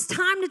 Barack, it's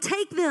time to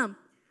take them.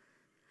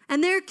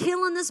 And they're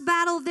killing this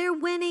battle. They're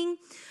winning.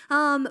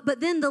 But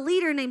then the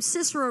leader named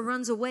Sisera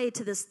runs away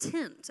to this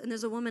tent. And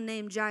there's a woman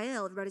named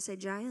Jael. Everybody say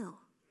Jael.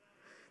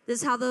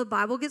 This is how the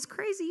Bible gets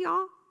crazy,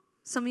 y'all.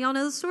 Some of y'all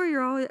know the story.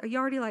 Are you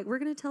already like, we're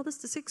going to tell this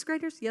to sixth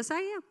graders? Yes, I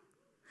am.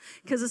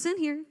 Because it's in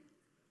here.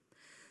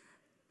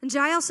 And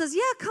Jael says,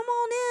 yeah, come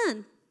on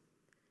in.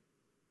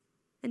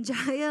 And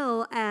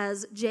Jael,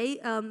 as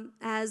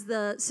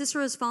the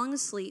Sisera is falling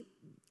asleep,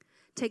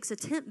 takes a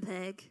tent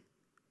peg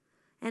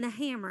and a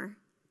hammer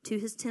to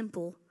his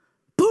temple.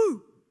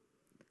 Boom!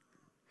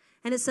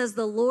 And it says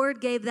the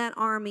Lord gave that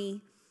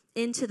army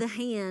into the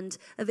hand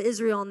of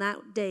Israel on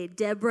that day,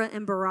 Deborah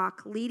and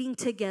Barak leading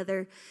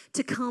together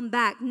to come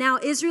back. Now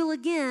Israel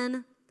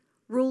again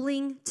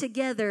ruling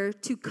together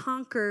to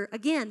conquer.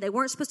 Again, they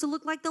weren't supposed to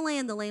look like the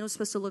land was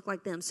supposed to look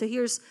like them. So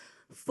here's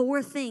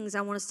 4 things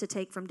I want us to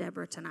take from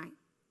Deborah tonight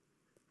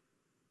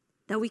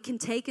that we can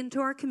take into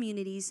our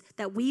communities,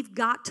 that we've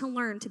got to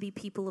learn to be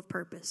people of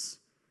purpose,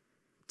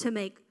 to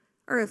make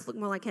earth look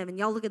more like heaven.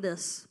 Y'all look at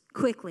this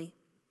quickly.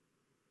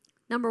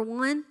 Number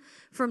 1,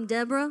 from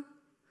Deborah,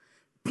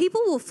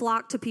 people will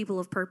flock to people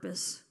of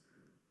purpose.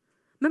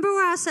 Remember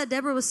where I said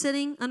Deborah was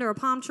sitting under a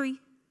palm tree,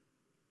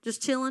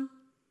 just chilling?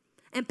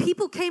 And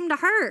people came to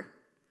her.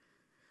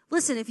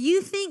 Listen, if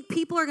you think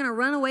people are going to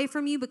run away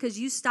from you because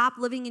you start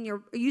living in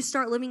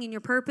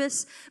your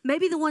purpose,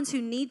 maybe the ones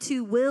who need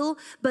to will,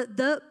 but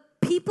the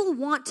people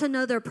want to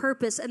know their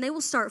purpose, and they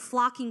will start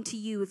flocking to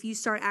you if you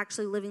start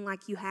actually living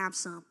like you have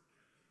some.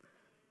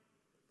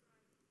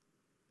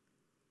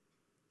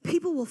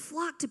 People will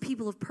flock to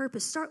people of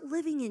purpose. Start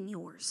living in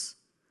yours.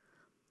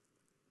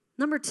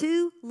 Number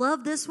 2,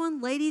 love this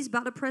one. Ladies,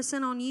 about to press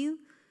in on you.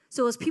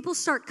 So as people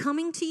start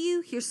coming to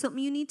you, here's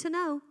something you need to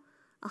know.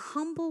 A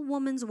humble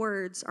woman's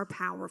words are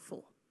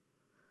powerful.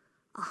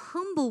 A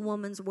humble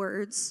woman's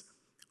words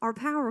are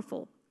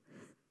powerful.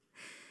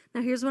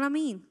 Now here's what I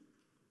mean.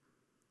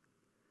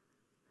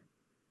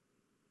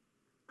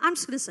 I'm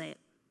just going to say it,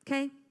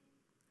 okay?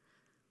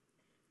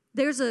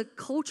 There's a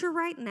culture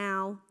right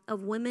now of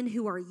women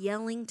who are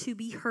yelling to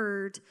be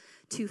heard,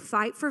 to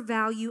fight for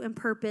value and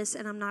purpose,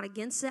 and I'm not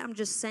against it. I'm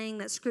just saying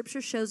that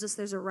Scripture shows us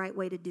there's a right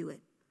way to do it.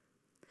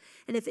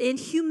 And if in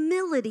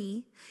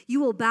humility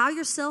you will bow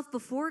yourself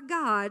before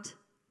God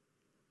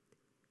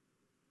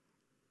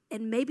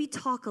and maybe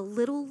talk a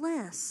little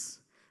less,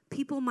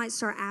 people might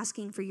start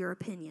asking for your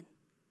opinion.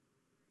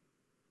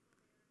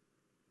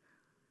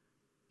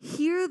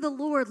 Hear the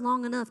Lord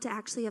long enough to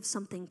actually have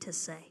something to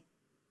say,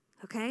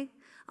 okay?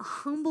 A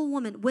humble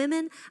woman.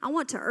 Women, I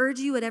want to urge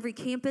you at every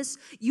campus,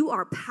 you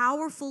are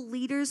powerful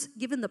leaders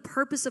given the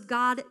purpose of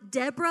God.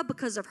 Deborah,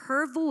 because of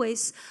her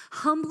voice,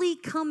 humbly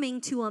coming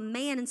to a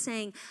man and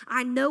saying,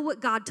 I know what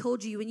God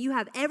told you, and you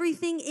have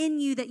everything in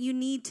you that you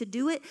need to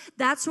do it.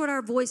 That's what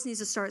our voice needs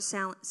to start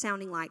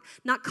sounding like.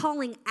 Not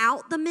calling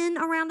out the men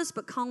around us,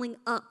 but calling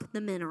up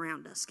the men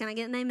around us. Can I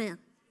get an amen?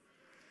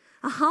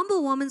 A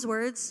humble woman's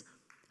words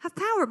have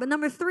power. But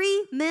number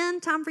 3,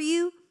 men, time for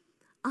you.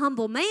 A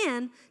humble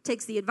man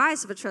takes the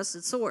advice of a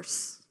trusted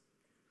source.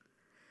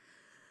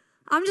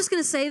 I'm just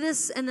going to say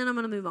this, and then I'm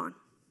going to move on.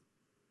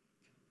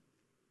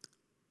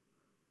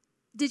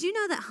 Did you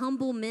know that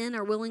humble men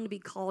are willing to be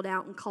called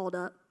out and called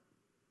up?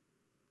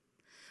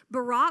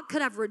 Barak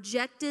could have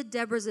rejected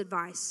Deborah's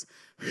advice.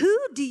 Who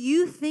do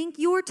you think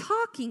you're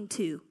talking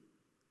to?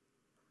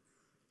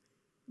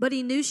 But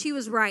he knew she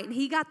was right, and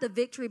he got the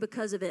victory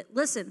because of it.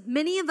 Listen,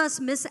 many of us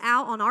miss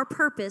out on our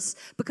purpose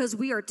because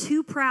we are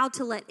too proud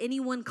to let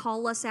anyone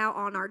call us out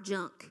on our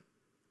junk.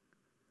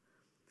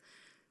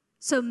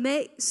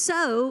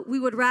 So we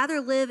would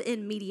rather live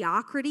in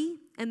mediocrity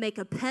and make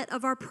a pet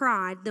of our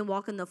pride than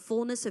walk in the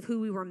fullness of who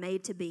we were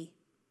made to be.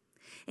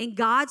 In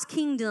God's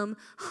kingdom,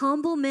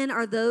 humble men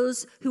are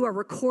those who are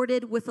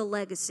recorded with a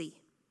legacy.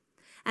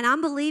 And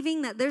I'm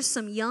believing that there's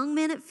some young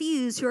men at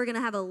Fuse who are going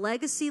to have a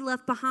legacy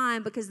left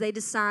behind because they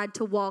decide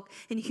to walk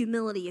in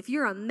humility. If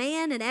you're a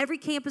man in every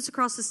campus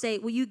across the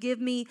state, will you give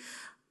me,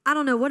 I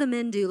don't know, what do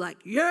men do? Like,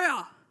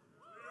 yeah.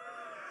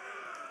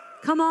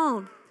 Come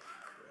on.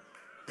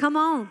 Come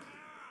on.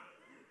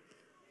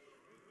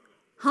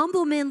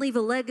 Humble men leave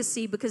a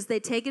legacy because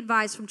they take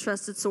advice from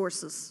trusted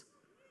sources.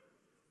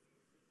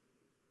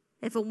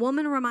 If a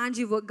woman reminds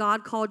you of what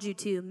God called you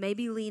to,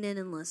 maybe lean in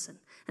and listen.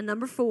 And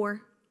number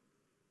 4,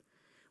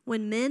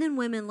 when men and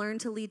women learn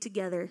to lead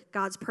together,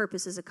 God's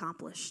purpose is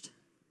accomplished.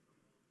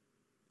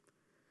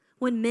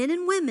 When men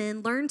and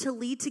women learn to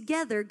lead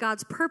together,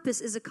 God's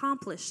purpose is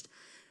accomplished.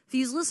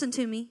 Fuse, listen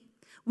to me.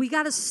 We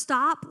got to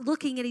stop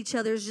looking at each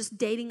other as just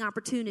dating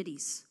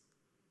opportunities.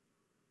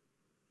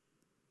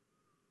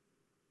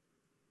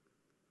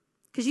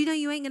 Because you know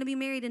you ain't going to be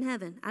married in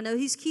heaven. I know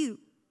he's cute.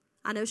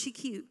 I know she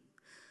cute.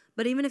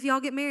 But even if y'all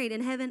get married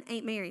in heaven,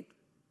 ain't married.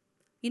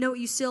 You know what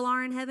you still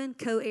are in heaven?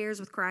 Co-heirs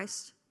with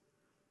Christ.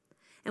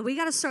 And we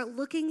got to start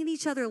looking at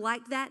each other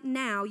like that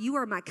now. You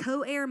are my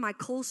co-heir, my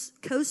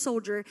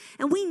co-soldier.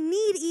 And we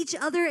need each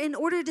other in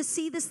order to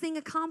see this thing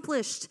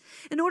accomplished.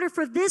 In order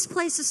for this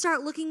place to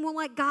start looking more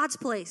like God's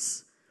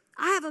place.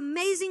 I have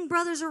amazing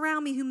brothers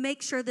around me who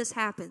make sure this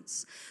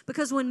happens.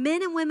 Because when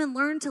men and women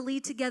learn to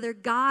lead together,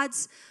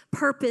 God's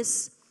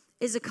purpose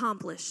is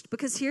accomplished.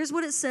 Because here's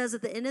what it says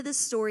at the end of this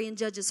story in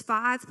Judges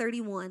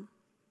 5:31.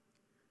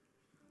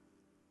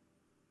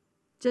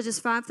 Judges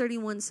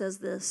 5:31 says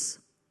this.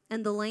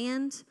 And the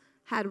land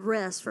had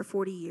rest for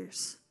 40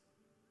 years.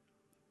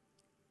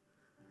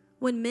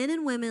 When men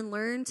and women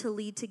learn to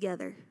lead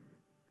together,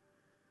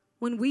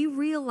 when we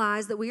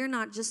realize that we are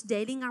not just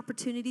dating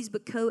opportunities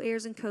but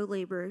co-heirs and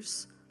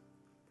co-laborers,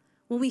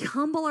 when we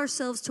humble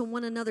ourselves to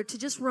one another to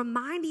just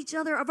remind each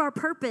other of our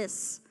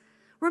purpose.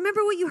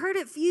 Remember what you heard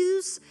at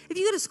Fuse? If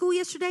you go to school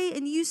yesterday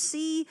and you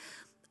see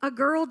a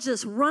girl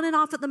just running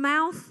off at the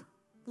mouth,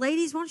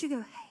 ladies, why don't you go,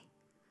 hey,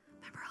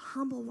 remember a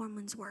humble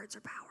woman's words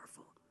are powerful.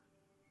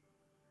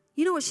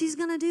 You know what she's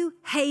going to do?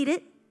 Hate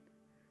it.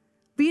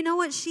 But you know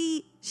what?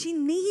 She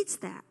needs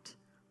that.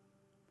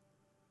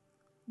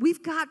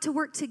 We've got to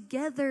work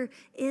together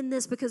in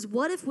this because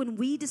what if when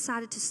we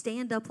decided to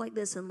stand up like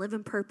this and live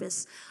in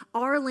purpose,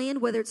 our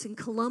land, whether it's in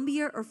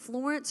Columbia or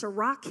Florence or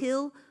Rock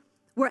Hill,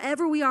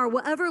 wherever we are,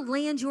 whatever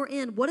land you're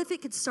in, what if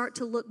it could start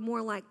to look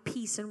more like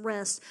peace and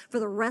rest for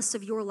the rest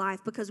of your life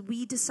because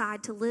we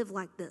decide to live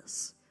like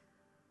this?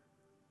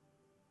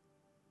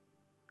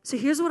 So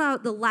here's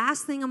what the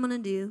last thing I'm going to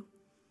do.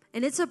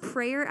 And it's a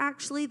prayer,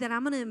 actually, that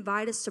I'm going to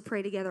invite us to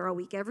pray together all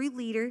week. Every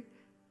leader,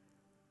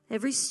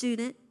 every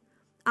student,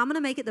 I'm going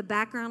to make it the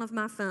background of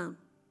my phone.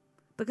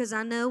 Because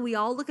I know we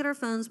all look at our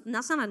phones. And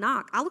that's not a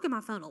knock. I look at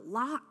my phone a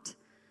lot.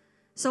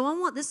 So I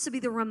want this to be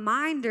the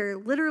reminder,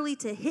 literally,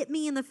 to hit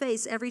me in the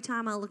face every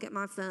time I look at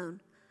my phone.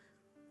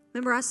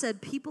 Remember, I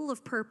said people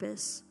of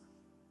purpose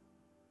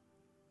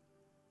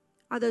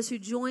are those who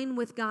join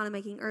with God in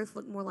making earth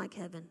look more like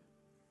heaven.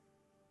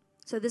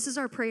 So this is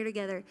our prayer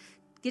together.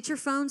 Get your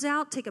phones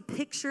out, take a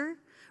picture,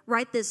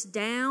 write this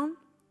down.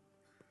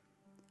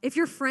 If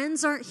your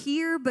friends aren't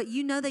here, but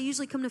you know they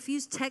usually come to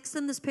Fuse, text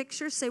them this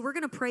picture. Say, we're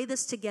going to pray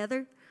this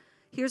together.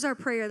 Here's our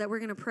prayer that we're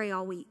going to pray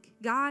all week.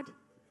 God,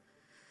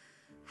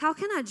 how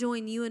can I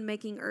join you in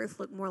making earth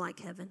look more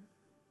like heaven?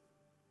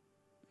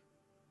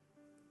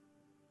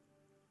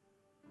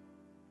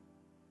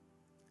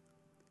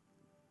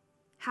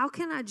 How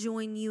can I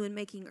join you in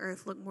making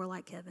earth look more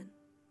like heaven?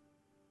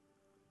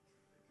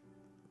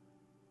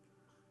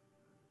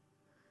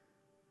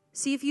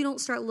 See if you don't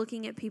start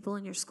looking at people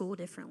in your school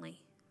differently.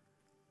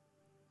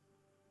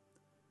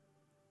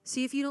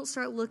 See if you don't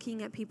start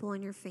looking at people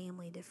in your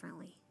family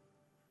differently.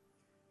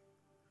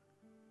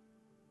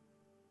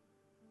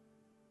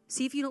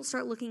 See if you don't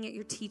start looking at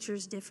your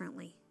teachers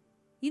differently.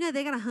 You know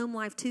they got a home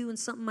life too, and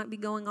something might be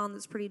going on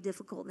that's pretty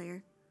difficult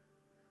there.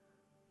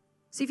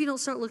 See if you don't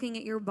start looking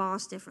at your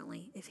boss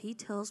differently. If he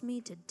tells me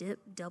to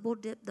double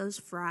dip those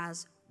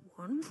fries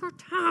one more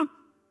time.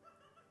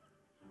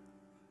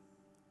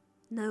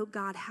 No,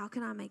 God, how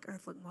can I make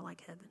earth look more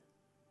like heaven?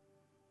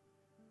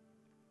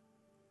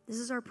 This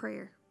is our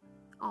prayer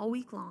all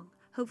week long,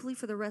 hopefully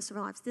for the rest of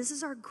our lives. This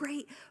is our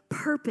great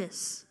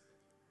purpose.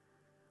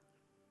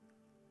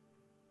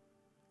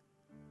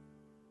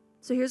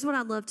 So here's what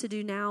I'd love to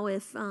do now.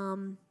 If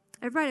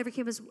everybody ever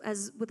came with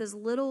as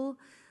little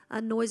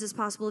noise as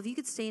possible, if you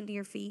could stand to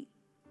your feet.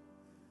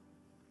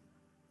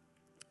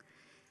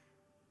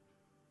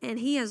 And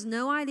he has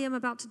no idea I'm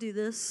about to do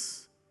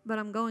this, but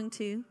I'm going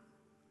to.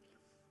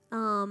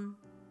 You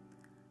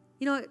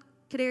know what,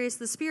 Kadarius,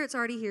 the Spirit's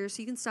already here,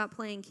 so you can stop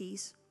playing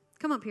keys.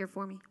 Come up here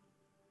for me.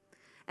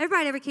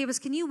 Everybody ever came,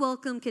 can you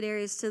welcome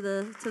Kadarius to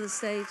the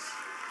stage?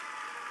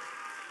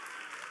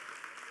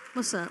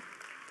 What's up?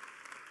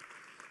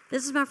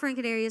 This is my friend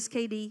Kadarius,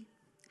 KD.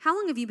 How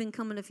long have you been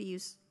coming to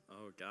Fuse?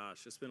 Oh,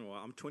 gosh, it's been a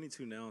while. I'm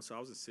 22 now, so I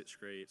was in 6th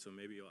grade, so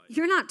maybe like...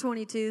 You're not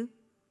 22.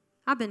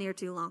 I've been here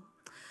too long.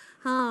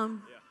 Yeah.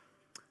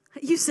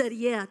 You said,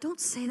 yeah. Don't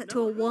say that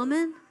to a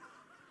woman.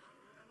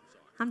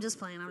 I'm just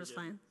playing.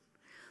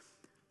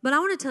 But I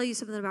want to tell you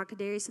something about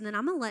Kadarius, and then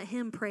I'm going to let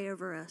him pray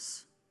over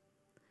us.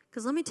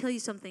 Because let me tell you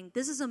something.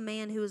 This is a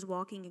man who is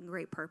walking in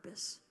great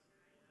purpose.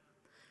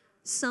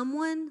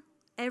 Someone,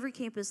 every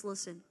campus,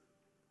 listen.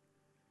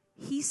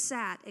 He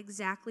sat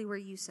exactly where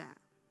you sat.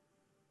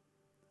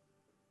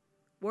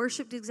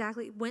 Worshipped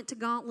exactly, went to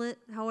Gauntlet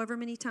however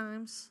many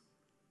times.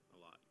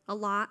 A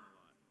lot.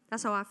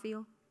 That's how I feel.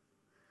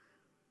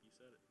 You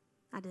said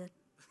it. I did.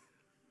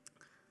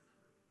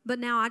 But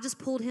now I just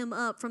pulled him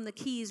up from the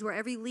keys where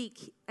every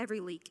week,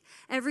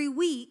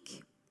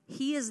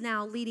 he is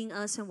now leading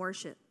us in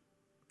worship.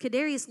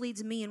 Kadarius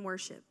leads me in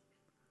worship.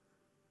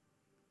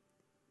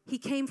 He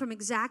came from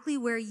exactly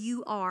where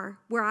you are,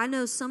 where I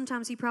know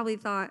sometimes he probably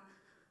thought,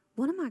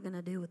 what am I going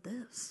to do with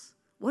this?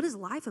 What is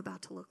life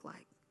about to look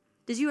like?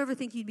 Did you ever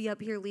think you'd be up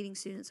here leading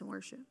students in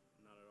worship?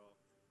 Not at all.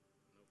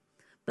 Nope.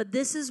 But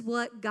this is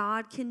what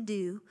God can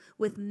do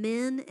with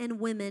men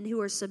and women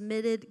who are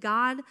submitted.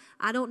 God,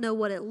 I don't know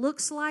what it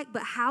looks like,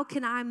 but how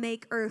can I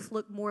make earth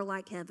look more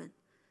like heaven?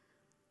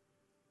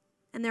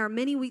 And there are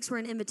many weeks where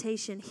an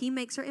invitation, he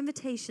makes our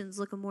invitations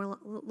look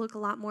a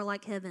lot more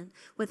like heaven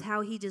with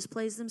how he just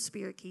plays them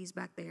spirit keys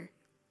back there.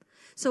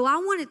 So I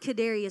wanted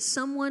Kadarius,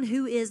 someone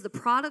who is the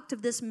product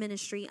of this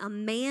ministry, a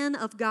man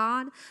of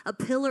God, a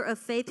pillar of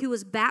faith, who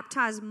has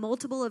baptized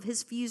multiple of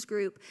his Fuse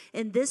group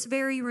in this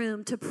very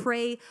room to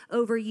pray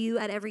over you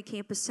at every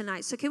campus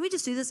tonight. So can we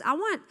just do this? I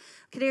want,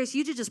 Kadarius,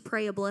 you to just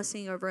pray a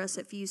blessing over us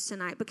at Fuse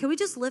tonight. But can we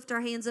just lift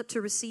our hands up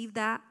to receive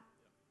that?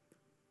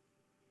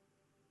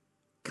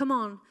 Come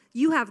on.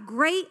 You have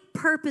great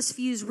purpose,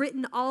 Fuse,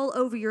 written all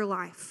over your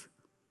life.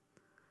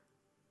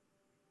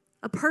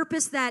 A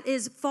purpose that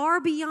is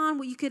far beyond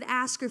what you could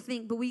ask or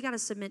think, but we got to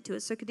submit to it.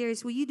 So,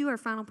 Kadarius, will you do our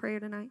final prayer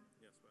tonight?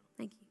 Yes, ma'am.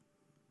 Thank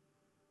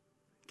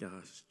you.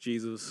 Gosh,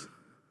 Jesus,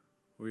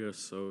 we are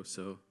so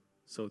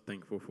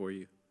thankful for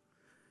you.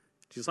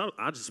 Jesus,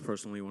 I just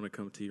personally want to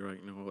come to you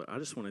right now. I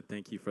just want to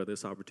thank you for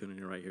this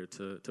opportunity right here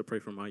to pray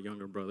for my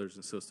younger brothers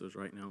and sisters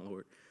right now,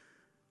 Lord.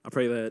 I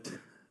pray that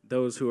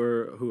those who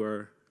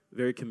are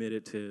very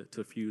committed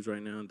to Fuse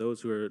right now and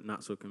those who are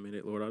not so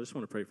committed, Lord, I just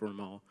want to pray for them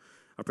all.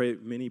 I pray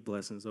many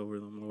blessings over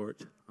them, Lord.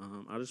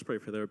 I just pray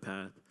for their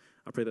path.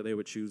 I pray that they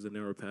would choose the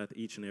narrow path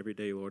each and every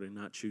day, Lord, and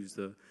not choose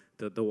the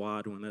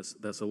wide one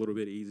that's a little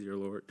bit easier,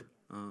 Lord.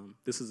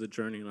 This is a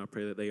journey, and I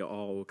pray that they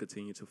all will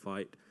continue to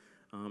fight.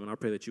 And I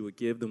pray that you would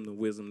give them the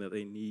wisdom that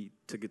they need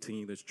to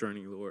continue this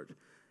journey, Lord.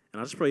 And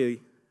I just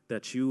pray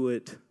that you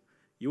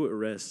would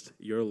rest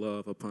your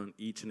love upon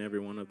each and every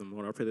one of them,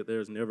 Lord. I pray that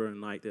there's never a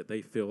night that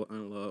they feel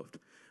unloved,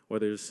 or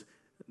there's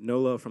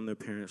no love from their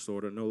parents,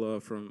 Lord, or no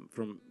love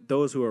from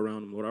those who are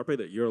around them, Lord. I pray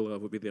that your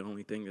love would be the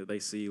only thing that they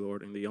see,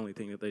 Lord, and the only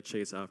thing that they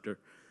chase after.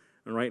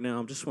 And right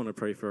now, I just want to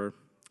pray for,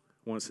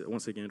 once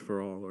again,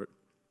 for all, Lord.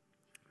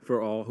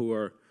 For all who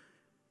are,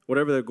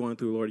 whatever they're going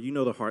through, Lord, you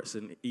know the hearts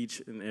in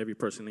each and every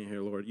person in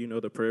here, Lord. You know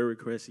the prayer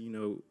requests. You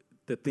know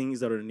the things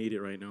that are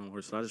needed right now,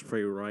 Lord. So I just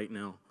pray right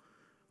now,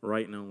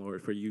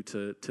 Lord, for you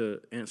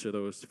to answer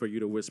those, for you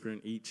to whisper in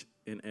each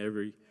and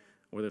every,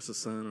 whether it's a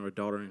son or a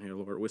daughter in here,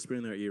 Lord, whisper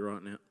in their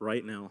ear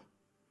right now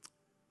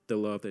the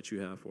love that you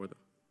have for them.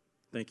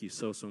 Thank you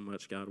so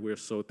much, God. We're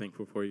so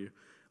thankful for you.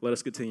 Let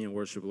us continue in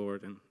worship,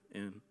 Lord,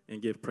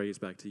 and give praise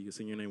back to you.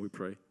 It's in your name we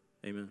pray.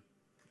 Amen.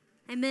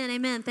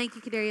 Amen. Thank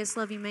you, Kadarius.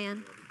 Love you,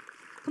 man.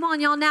 Come on,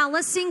 y'all. Now,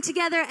 let's sing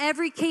together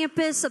every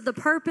campus of the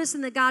purpose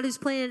and the God who's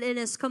planted in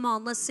us. Come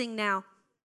on, let's sing now.